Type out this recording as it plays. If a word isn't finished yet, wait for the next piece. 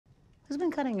Who's been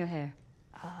cutting your hair?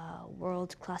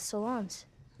 World-class salons.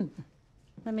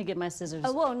 Let me get my scissors.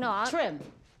 Oh, whoa, no, Trim.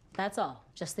 That's all.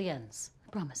 Just the ends. I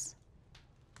promise.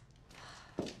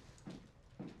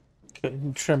 Could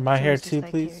you trim my hair Was this, too,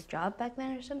 like, please? your job back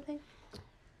then or something?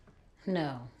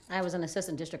 No, I was an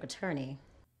assistant district attorney.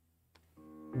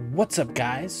 What's up,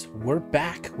 guys? We're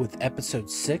back with episode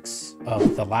 6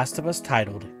 of The Last of Us,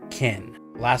 titled Kin.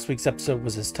 Last week's episode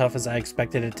was as tough as I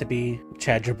expected it to be.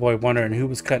 Chad, your boy, wondering who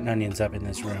was cutting onions up in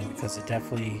this room, because it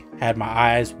definitely had my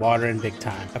eyes watering big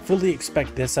time. I fully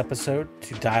expect this episode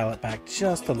to dial it back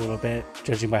just a little bit,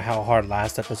 judging by how hard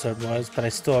last episode was, but I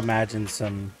still imagine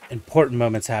some important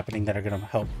moments happening that are going to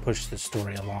help push the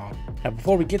story along. Now,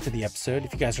 before we get to the episode,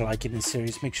 if you guys are liking this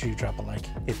series, make sure you drop a like,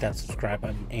 hit that subscribe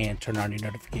button, and turn on your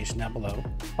notification down below.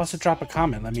 Also, drop a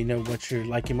comment. Let me know what you're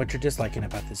liking, what you're disliking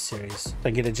about this series, so I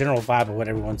can get a general vibe of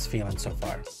what everyone's feeling so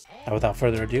far. Now, without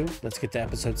further ado, let's get to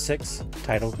episode 6,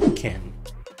 titled Kin.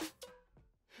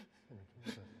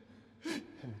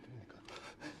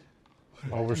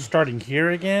 Oh, we're starting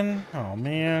here again? Oh,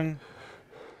 man.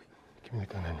 Give me the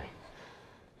gun, Henry.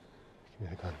 Give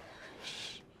me the gun.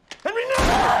 Henry,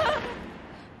 no!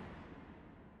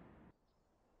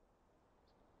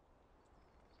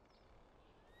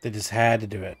 They just had to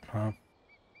do it, huh?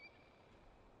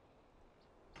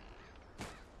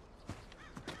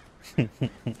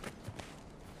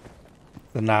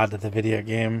 The nod to the video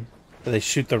game. They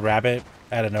shoot the rabbit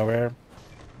out of nowhere.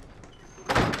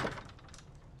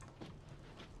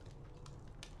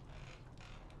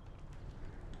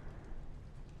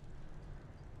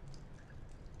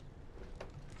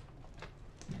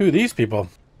 Who are these people?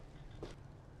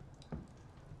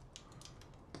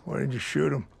 Why did you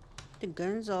shoot him? The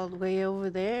gun's all the way over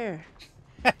there.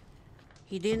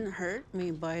 He didn't hurt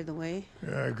me, by the way.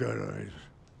 Yeah, I got eyes.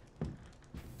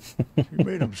 You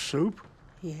made him soup?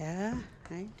 Yeah,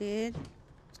 I did.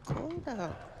 It's cold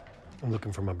out. I'm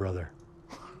looking for my brother.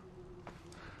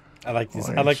 I like these.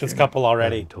 Well, I like this couple I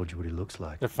already. haven't told you what he looks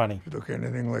like. They're funny. You look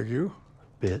anything like you?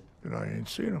 Bit. Then I ain't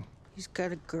seen him. He's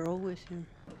got a girl with him.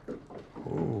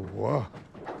 Oh, wow.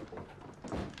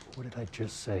 What did I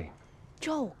just say?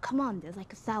 Joe, come on, there's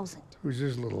like 1,000. Who's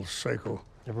this little psycho?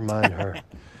 Never mind her.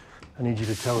 I need you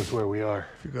to tell us where we are.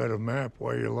 If you got a map,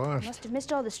 why you lost? Must have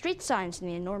missed all the street signs in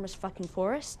the enormous fucking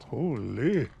forest.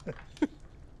 Holy.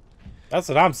 That's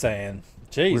what I'm saying.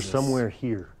 Jesus. We're somewhere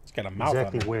here. It's got a mouth on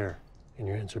Exactly it. where? And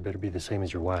your answer better be the same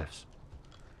as your wife's.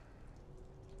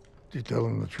 You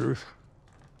telling the truth?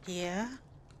 Yeah?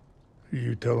 Are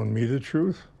you telling me the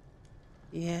truth?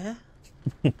 Yeah?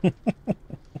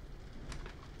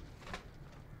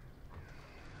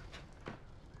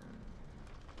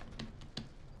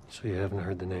 So you haven't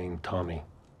heard the name Tommy?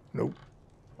 Nope.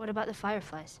 What about the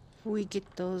fireflies? We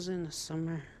get those in the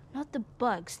summer. Not the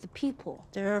bugs, the people.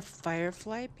 There are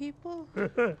firefly people?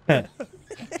 You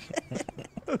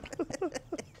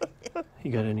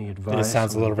got any advice?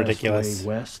 sounds a on little the best ridiculous. way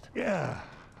west? Yeah.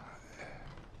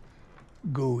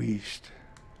 Go east.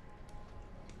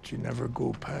 But you never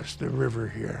go past the river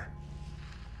here.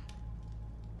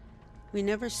 We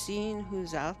never seen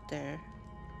who's out there,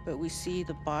 but we see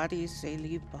the bodies they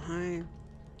leave behind.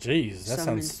 Jeez, that Some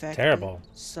sounds infected, terrible.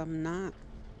 some not.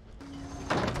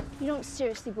 You don't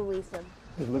seriously believe them.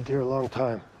 They've lived here a long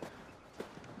time.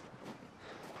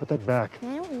 Put that back.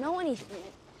 I don't know anything.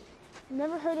 I've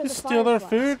never heard of You the steal their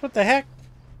fireflies. food? What the heck?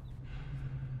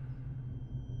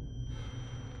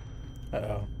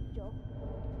 Uh-oh. Joe?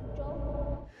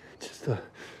 Joe? Just the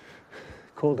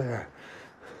cold air.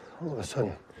 All of a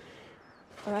sudden.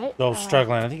 All right. Joel's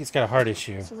struggling. I think he's got a heart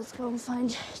issue. So let's go and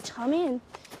find Tommy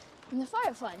and the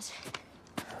fireflies.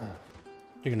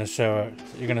 You're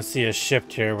gonna see a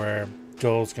shift here where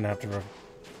Joel's gonna have to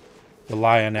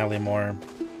rely on Ellie more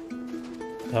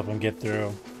to help him get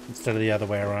through instead of the other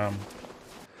way around.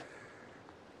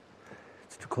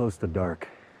 It's too close to dark.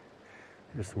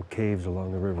 There's some caves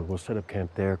along the river. We'll set up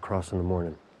camp there, cross in the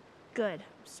morning. Good.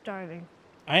 I'm starving.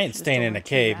 I ain't Just staying don't in a like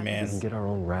cave, rabbits. We man. can get our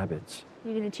own rabbits.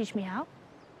 You gonna teach me how?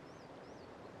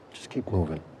 Just keep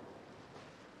moving.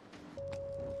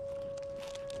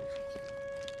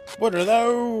 What are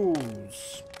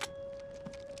those?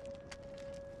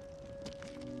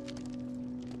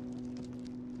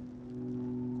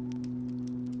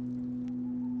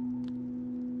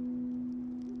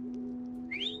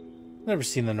 Never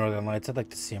seen the Northern Lights. I'd like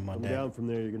to see them one Come day. down from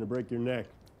there, you're gonna break your neck.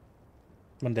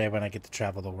 One day when I get to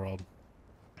travel the world.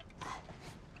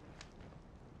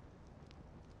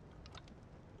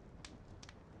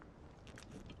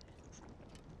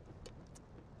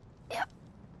 Yep.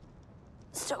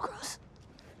 So gross.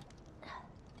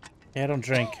 Yeah, I don't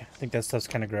drink. I think that stuff's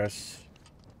kind of gross.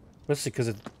 Especially because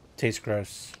it Tastes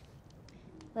gross.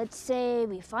 Let's say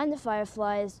we find the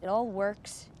fireflies, it all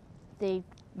works. They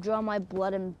draw my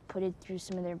blood and put it through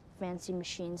some of their fancy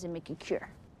machines and make a cure.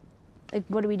 Like,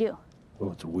 what do we do?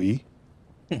 Well, it's a we.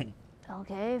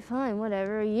 Okay, fine,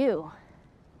 whatever. You.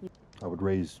 I would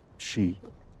raise sheep.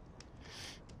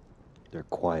 They're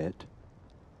quiet.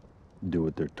 Do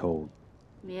what they're told.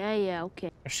 Yeah,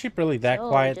 okay. Are sheep really that So,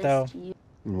 quiet, just though? you.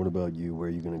 And what about you? Where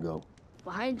are you gonna go?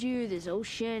 Behind you, there's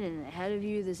ocean, and ahead of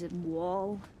you, there's a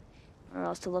wall. Or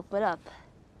else to look but up.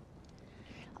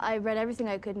 I read everything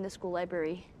I could in the school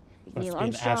library. Must Neil be an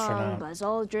Armstrong, astronaut. Buzz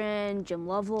Aldrin, Jim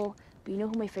Lovell. But you know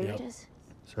who my favorite Yep. is?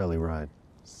 Sally Ride.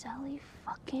 Sally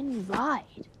fucking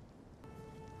Ride.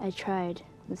 I tried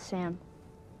with Sam.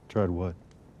 Tried what?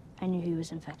 I knew he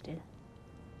was infected.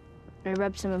 I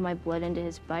rubbed some of my blood into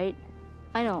his bite.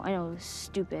 I know, it was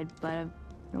stupid, but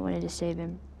I wanted to save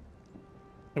him.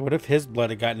 What if his blood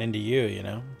had gotten into you, you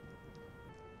know?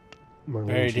 Marlene,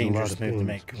 Very she's a lot dangerous of move to things,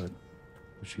 make.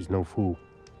 But she's no fool.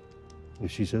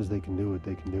 If she says they can do it,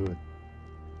 they can do it.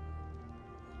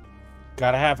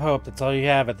 Gotta have hope. That's all you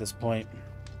have at this point.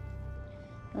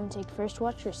 Want to take first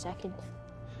watch or second?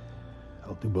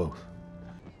 I'll do both.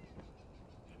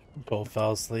 Both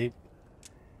fell asleep.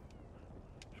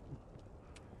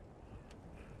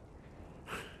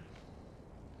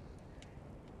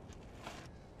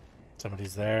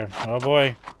 Somebody's there. Oh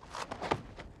boy.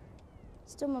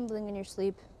 Still mumbling in your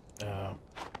sleep. Oh.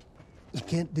 You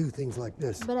can't do things like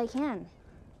this. But I can.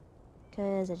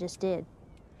 'Cause I just did.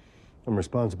 I'm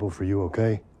responsible for you,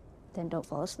 okay? Then don't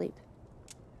fall asleep.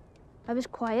 I was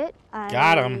quiet.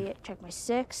 Got him. I checked my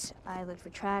six. I looked for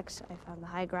tracks. I found the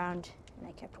high ground. And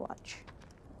I kept watch.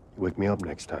 Wake me up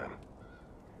next time.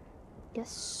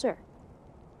 Yes, sir.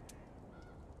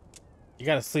 You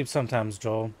gotta sleep sometimes,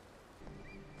 Joel.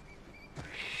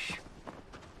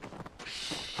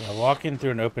 Yeah, walking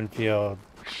through an open field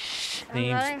I'm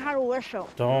means learning how to whistle.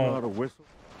 don't. whistle?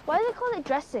 Why do they call it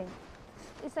dressing?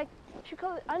 It's like, you should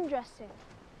call it undressing.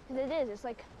 Because it is. It's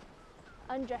like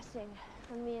undressing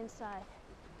from the inside.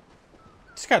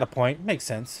 Just got a point. Makes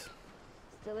sense.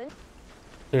 Still in?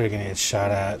 They're gonna get shot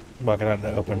at walking out in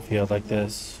the open field like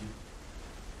this.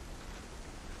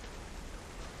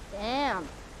 Damn.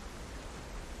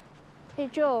 Hey,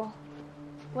 Joel.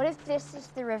 What if this is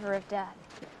the river of death?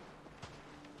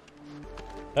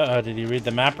 Uh-oh, did he read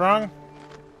the map wrong?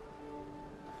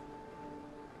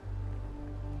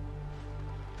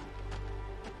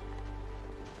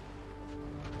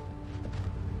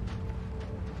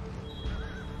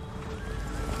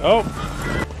 Oh!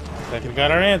 Looks like we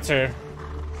got our answer.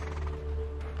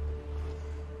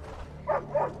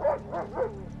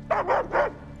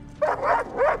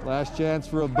 Last chance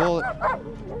for a bullet.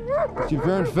 If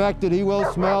you're infected, he will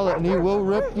smell it and he will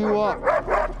rip you up.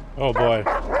 Oh boy.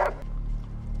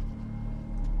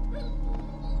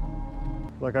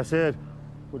 Like I said,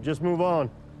 we'll just move on.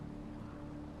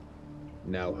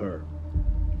 Now her.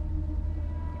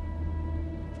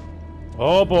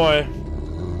 Oh boy.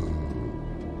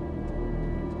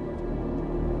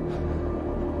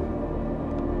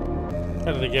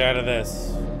 How did they get out of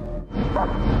this?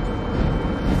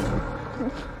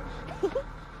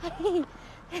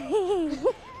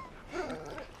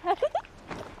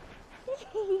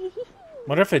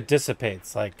 Wonder if it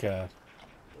dissipates, like,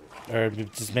 or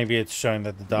just maybe it's showing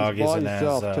that the dog Just buy isn't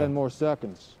yourself as 10 more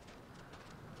seconds.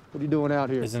 What are you doing out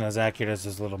here? isn't as accurate as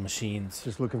those little machines.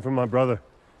 Just looking for my brother.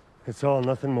 It's all,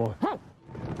 nothing more.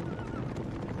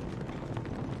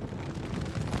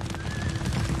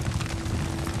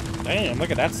 Damn,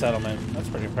 look at that settlement. That's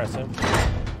pretty impressive.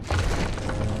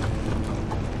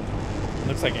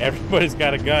 Looks like everybody's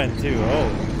got a gun too.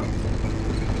 Oh.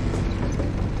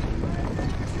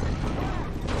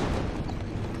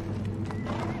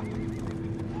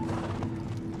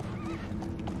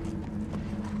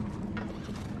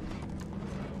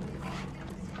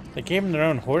 They gave them their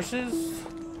own horses?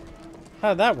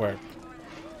 How'd that work?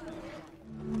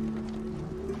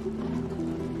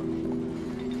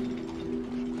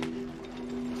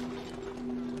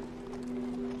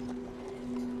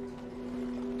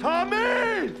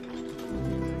 Tommy!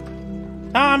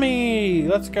 Tommy!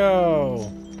 Let's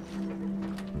go!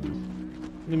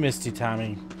 We missed you,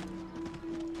 Tommy.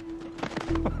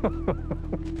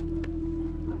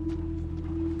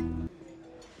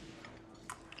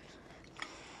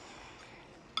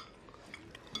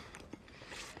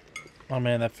 Oh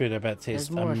man, that food I bet tastes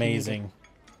There's more if you need amazing.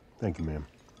 Thank you, ma'am.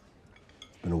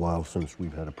 It's been a while since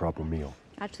we've had a proper meal.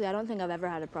 Actually, I don't think I've ever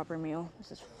had a proper meal.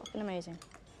 This is fucking amazing.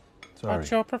 Sorry,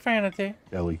 Watch your profanity.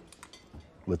 Ellie.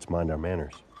 Let's mind our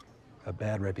manners. A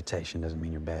bad reputation doesn't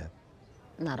mean you're bad.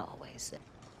 Not always.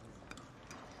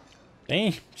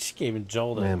 Damn, she gave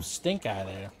Joel the Ma'am. stink eye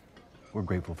there. We're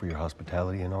grateful for your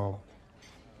hospitality and all.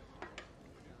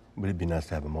 But it'd be nice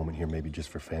to have a moment here, maybe just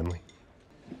for family.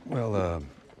 Well,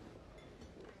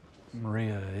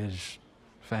 Maria is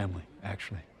family,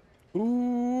 actually.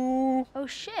 Ooh. Oh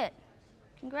shit.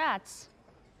 Congrats.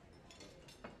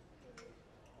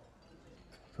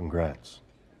 Congrats.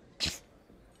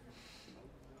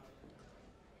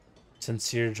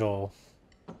 Sincere Joel.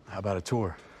 How about a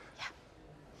tour?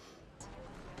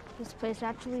 This place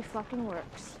actually fucking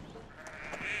works.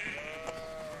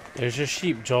 There's your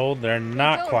sheep, Joel. They're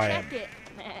not Joe, quiet. check it.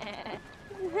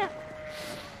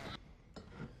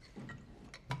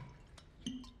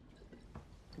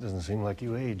 Doesn't seem like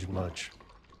you aged much.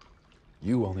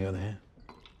 You, on the other hand.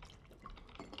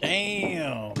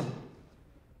 Damn.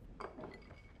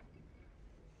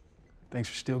 Thanks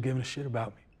for still giving a shit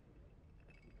about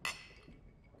me.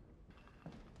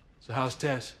 So how's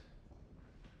Tess?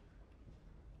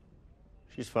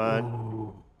 She's fine.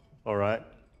 Ooh, All right.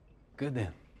 good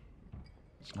then.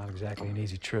 It's not exactly an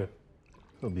easy trip.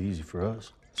 It'll be easy for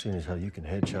us, seeing as how you can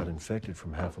headshot infected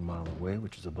from half a mile away,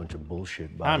 which is a bunch of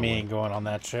bullshit, by the Tommy way. ain't going on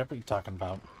that trip. What are you talking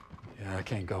about? Yeah, I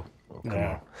can't go. Oh, come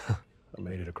Yeah. on. I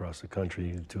made it across the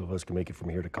country. The two of us can make it from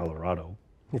here to Colorado.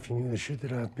 If you knew the shit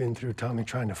that I've been through, Tommy,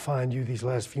 trying to find you these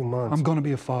last few months. I'm gonna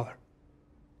be a father.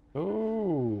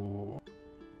 Ooh.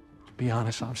 To be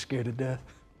honest, I'm scared to death.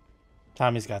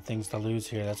 Tommy's got things to lose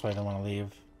here. That's why I don't want to leave.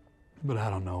 But I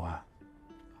don't know. I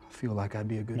feel like I'd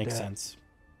be a good Makes dad. sense.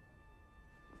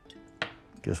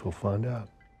 Guess we'll find out.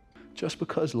 Just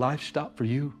because life stopped for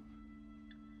you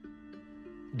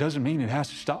doesn't mean it has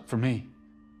to stop for me.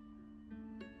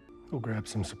 Go grab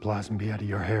some supplies and be out of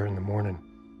your hair in the morning.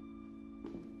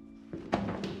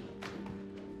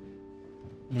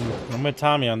 I'm with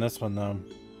Tommy on this one, though.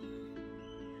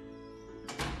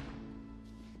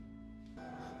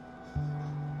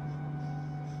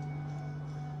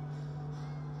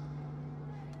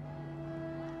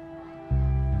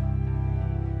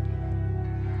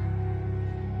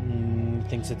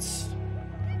 Thinks it's...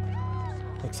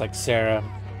 Looks like Sarah.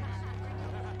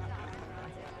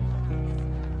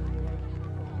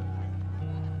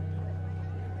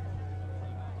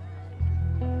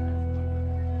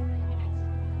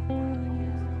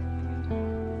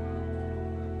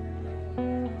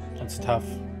 That's tough.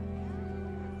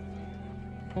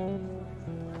 Who's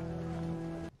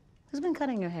been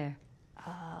cutting your hair?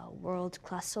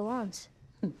 World-class salons.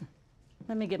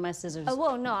 Let me get my scissors. Oh,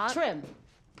 whoa, no, Trim.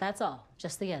 That's all.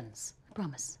 Just the ends. I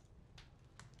promise.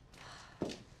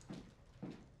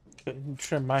 Could you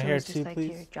trim my So hair was this too, like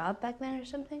please? your job back then or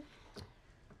something?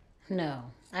 No.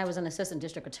 I was an assistant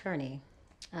district attorney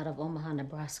out of Omaha,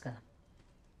 Nebraska.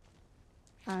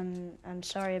 I'm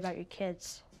sorry about your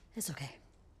kids. It's okay.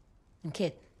 And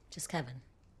kid, just Kevin.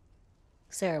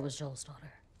 Sarah was Joel's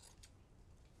daughter.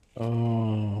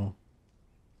 Oh.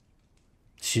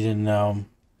 She didn't know.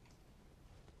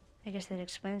 I guess that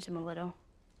explains him a little.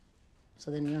 So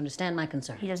then you understand my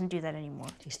concern. He doesn't do that anymore.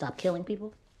 He stopped killing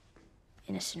people?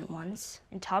 Innocent ones.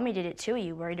 And Tommy did it too. Are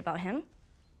you worried about him?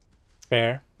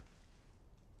 Fair.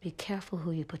 Be careful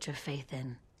who you put your faith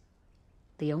in.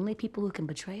 The only people who can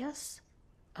betray us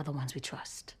are the ones we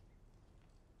trust.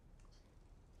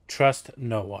 Trust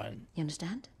no one. You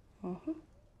understand? Mm-hmm.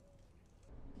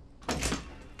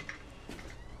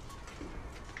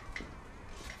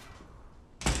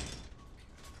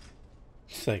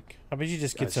 It's like, how about you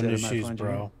just get I some said new I might shoes, find you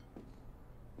bro?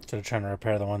 Instead of trying to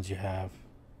repair the ones you have.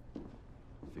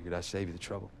 Figured I'd save you the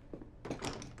trouble.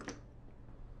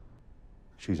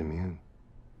 She's immune.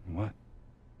 What?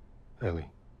 Ellie.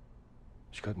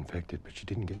 She got infected, but she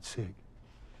didn't get sick.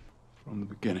 From the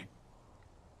beginning.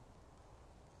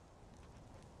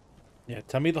 Yeah,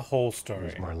 tell me the whole It story.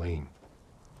 was Marlene.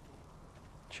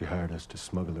 She hired us to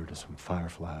smuggle her to some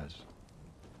fireflies.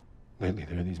 Lately,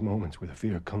 there are these moments where the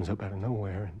fear comes up out of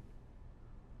nowhere, and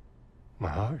my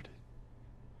heart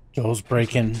Joel's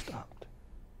breaking. stopped.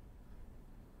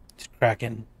 He's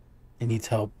cracking. He needs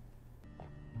help.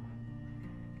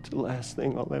 It's the last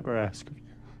thing I'll ever ask of you.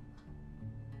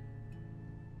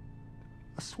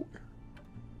 I swear.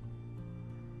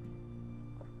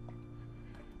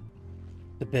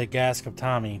 The big ask of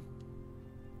Tommy.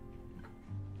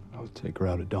 I'll take her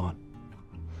out at dawn.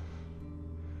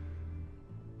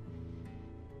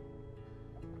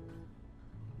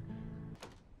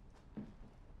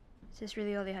 Is this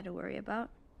really all they had to worry about?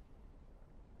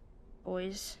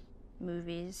 Boys,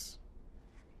 movies,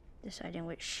 deciding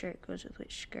which shirt goes with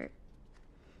which skirt.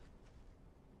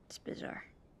 It's bizarre.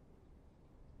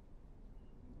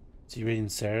 Is he reading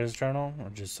Sarah's journal or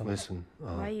just something? Listen,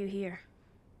 Why are you here?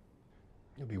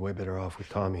 you'll be way better off with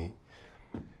Tommy.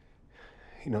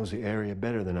 He knows the area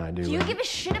better than I do. Do you give a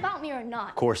shit about me or not?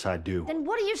 Of course I do. Then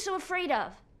what are you so afraid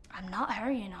of? I'm not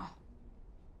her, you know.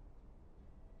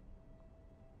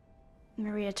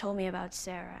 Maria told me about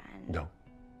Sarah and... No.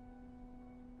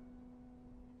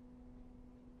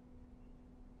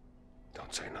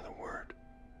 Don't say another word.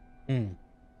 I'm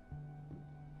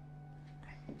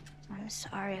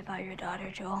sorry about your daughter,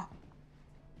 Joel.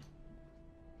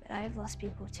 But I have lost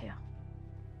people too.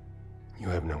 You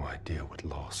have no idea what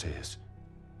loss is.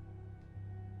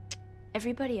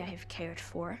 Everybody I have cared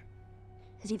for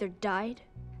has either died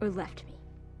or left me.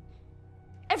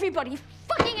 Everybody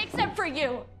fucking except for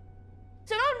you!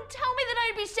 So don't tell me that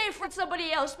I'd be safe with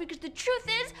somebody else, because the truth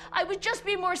is, I would just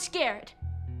be more scared.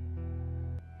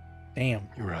 Damn.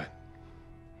 You're right.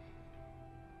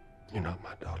 You're not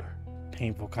my daughter.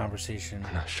 Painful conversation.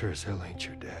 And I sure as hell ain't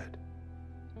your dad.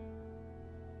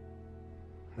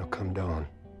 Now come dawn,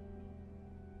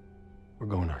 we're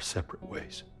going our separate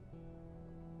ways.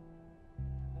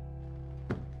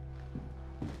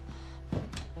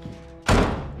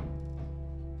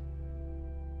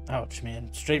 Ouch,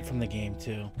 man. Straight from the game,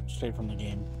 too. Straight from the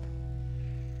game.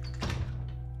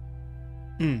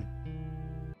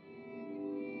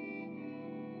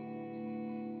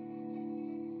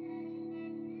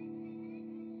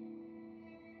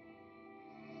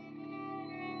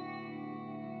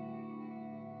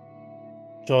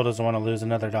 Joel doesn't want to lose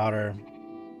another daughter.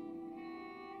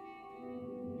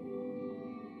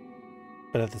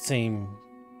 But at the same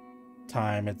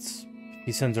time, if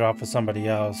he sends her off with somebody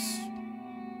else,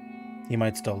 he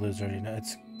might still lose her, you know.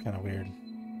 It's kind of weird.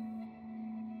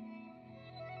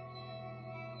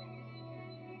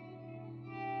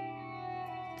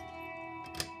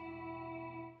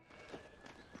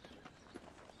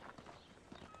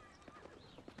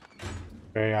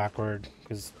 Very awkward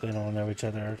because they don't know each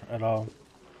other at all.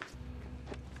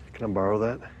 Can I borrow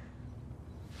that?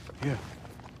 Yeah,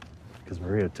 Because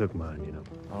Maria took mine, you know.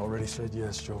 I already said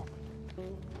yes, Joel.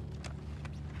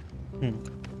 I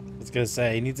was gonna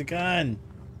say, he needs a gun.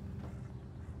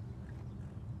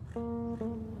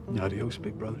 Adios,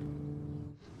 big brother.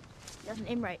 Doesn't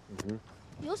aim right.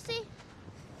 You'll see.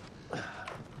 A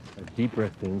deep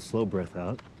breath in, slow breath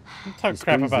out. Don't talk You crap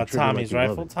squeeze the about trigger Tommy's like you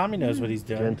love rifle. it. Tommy knows what he's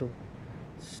doing. Gentle,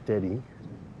 steady,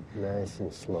 nice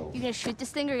and slow. You gonna shoot this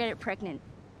thing or get it pregnant?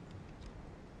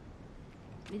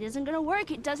 It isn't gonna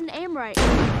work. It doesn't aim right.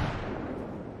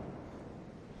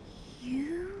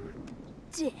 You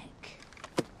dick.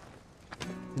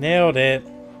 Nailed it.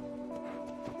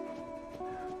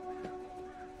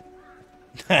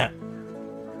 Right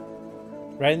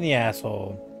in the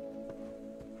asshole.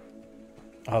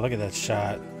 Oh, look at that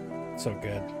shot. So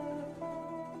good.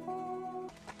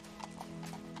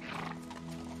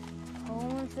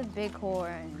 Home with the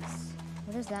bighorns.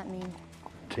 What does that mean?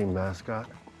 Team mascot.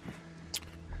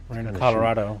 We're in Kinda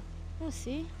Colorado. Oh,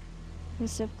 see? One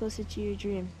step closer to your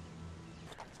dream.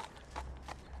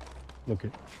 Look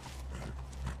it.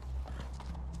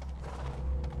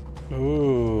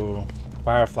 Ooh.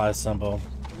 Firefly symbol.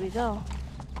 Here we go.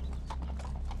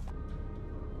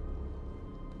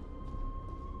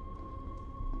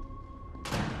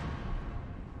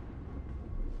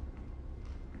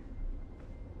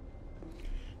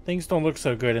 Things don't look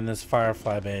so good in this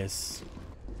Firefly base.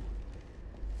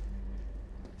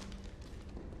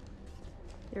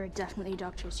 There are definitely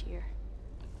doctors here.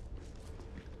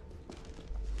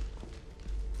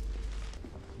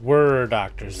 We're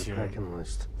doctors There's a here. packing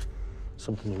list.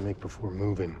 Something you make before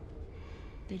moving.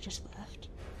 They just left.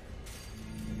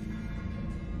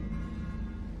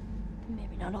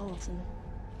 Maybe not all of them.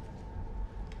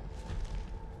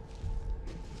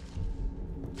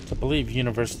 I believe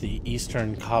University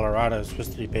Eastern Colorado is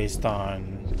supposed to be based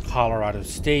on Colorado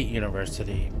State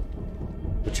University,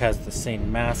 which has the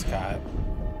same mascot.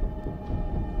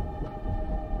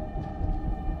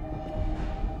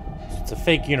 It's a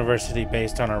fake university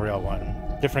based on a real one.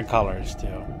 Different colors,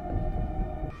 too.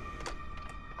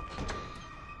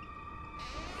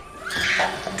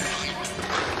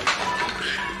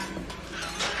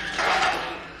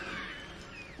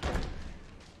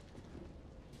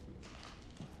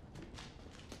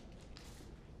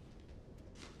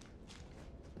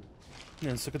 Yeah,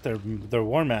 let's look at their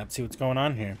war map, see what's going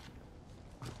on here.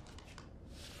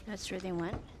 That's where they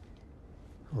went.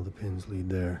 All the pins lead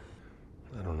there.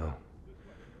 I don't know.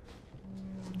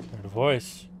 Heard a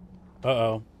voice.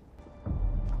 Uh-oh.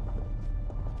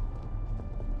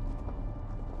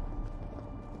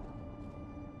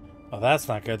 Oh, that's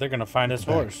not good. They're gonna find his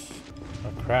horse.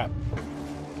 Oh, crap.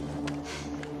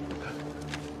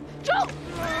 Joe!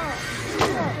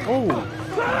 Oh!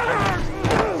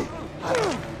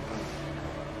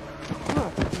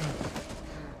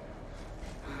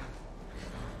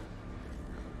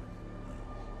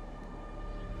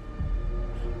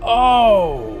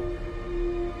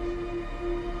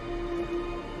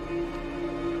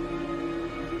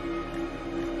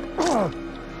 Joel,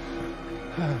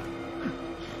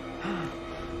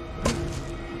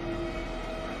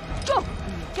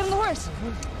 get on the horse.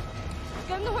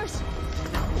 Get on the horse.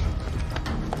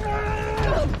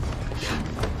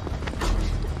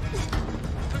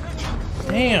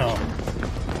 Damn.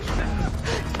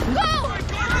 Go!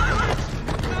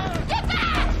 Get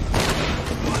back!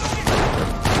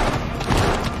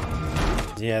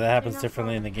 Yeah, that happens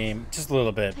differently in the game. Just a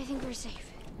little bit. I think we're safe.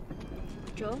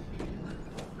 Joel?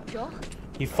 Joel?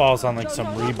 He falls on like some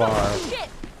No, rebar shit!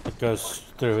 that goes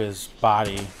through his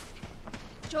body.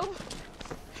 Joel?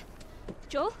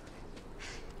 Joel?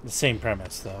 The same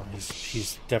premise though.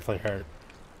 He's definitely hurt.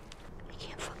 I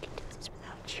can't fucking do this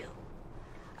without you.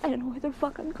 I don't know where the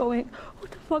fuck I'm going.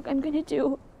 What the fuck I'm gonna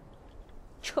do.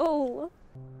 Joel.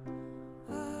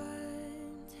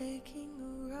 I'm taking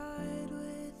a ride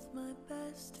with my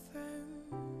best friend.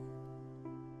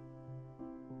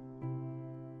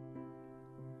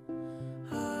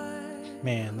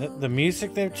 Man, the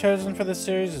music they've chosen for this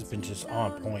series has been just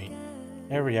on point.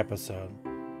 Every episode.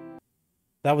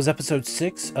 That was episode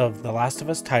 6 of The Last of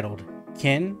Us, titled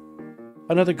Kin.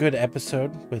 Another good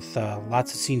episode with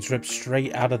lots of scenes ripped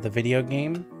straight out of the video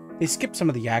game. They skipped some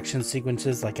of the action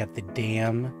sequences like at the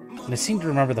dam, and I seem to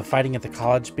remember the fighting at the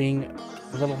college being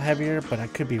a little heavier, but I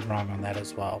could be wrong on that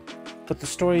as well. But the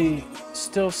story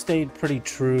still stayed pretty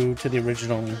true to the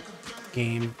original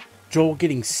game. Joel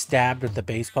getting stabbed with the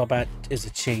baseball bat is a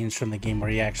change from the game where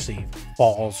he actually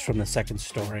falls from the second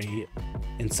story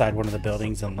inside one of the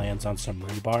buildings and lands on some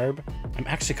rebarb. I'm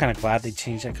actually kind of glad they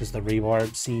changed that because the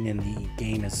rebarb scene in the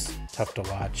game is tough to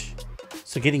watch.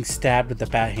 So getting stabbed with the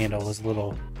bat handle was a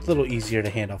little easier to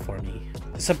handle for me.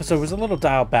 This episode was a little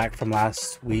dialed back from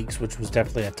last week's, which was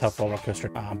definitely a tough roller coaster,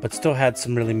 but still had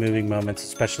some really moving moments,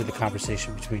 especially the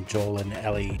conversation between Joel and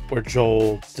Ellie, where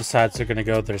Joel decides they're going to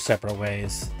go their separate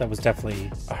ways. That was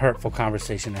definitely a hurtful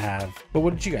conversation to have. But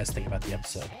what did you guys think about the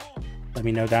episode? Let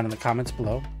me know down in the comments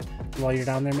below. While you're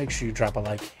down there, make sure you drop a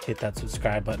like, hit that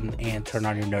subscribe button, and turn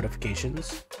on your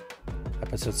notifications.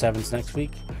 Episode 7's next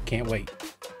week. I can't wait.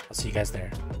 I'll see you guys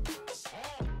there.